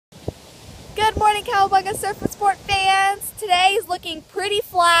Good morning, Cowabunga Surf and Sport fans. Today is looking pretty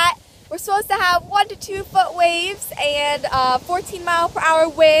flat. We're supposed to have 1 to 2 foot waves and 14-mile-per-hour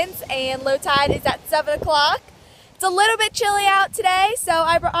winds, and low tide is at 7 o'clock. It's a little bit chilly out today, so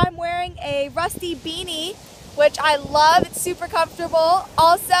I'm wearing a rusty beanie, which I love. It's super comfortable.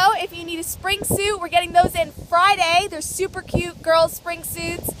 Also, if you need a spring suit, we're getting those in Friday. They're super cute girls' spring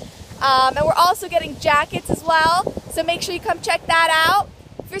suits. And we're also getting jackets as well, so make sure you come check that out.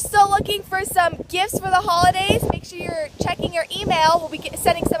 If you're still looking for some gifts for the holidays, make sure you're checking your email. We'll be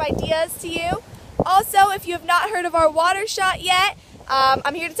sending some ideas to you. Also, if you have not heard of our water shot yet,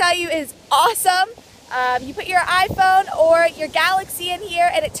 I'm here to tell you it is awesome. You put your iPhone or your Galaxy in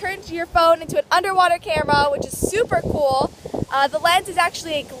here and it turns your phone into an underwater camera, which is super cool. The lens is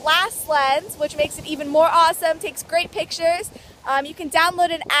actually a glass lens, which makes it even more awesome, takes great pictures. You can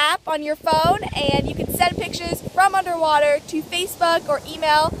download an app on your phone and you can send pictures from underwater to Facebook or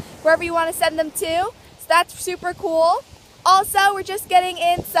email, wherever you want to send them to. So that's super cool. Also, we're just getting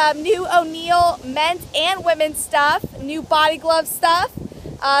in some new O'Neill men's and women's stuff, new body glove stuff.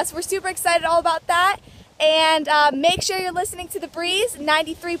 So we're super excited all about that. And make sure you're listening to The Breeze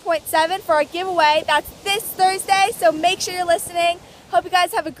 93.7 for our giveaway. That's this Thursday, so make sure you're listening. Hope you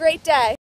guys have a great day.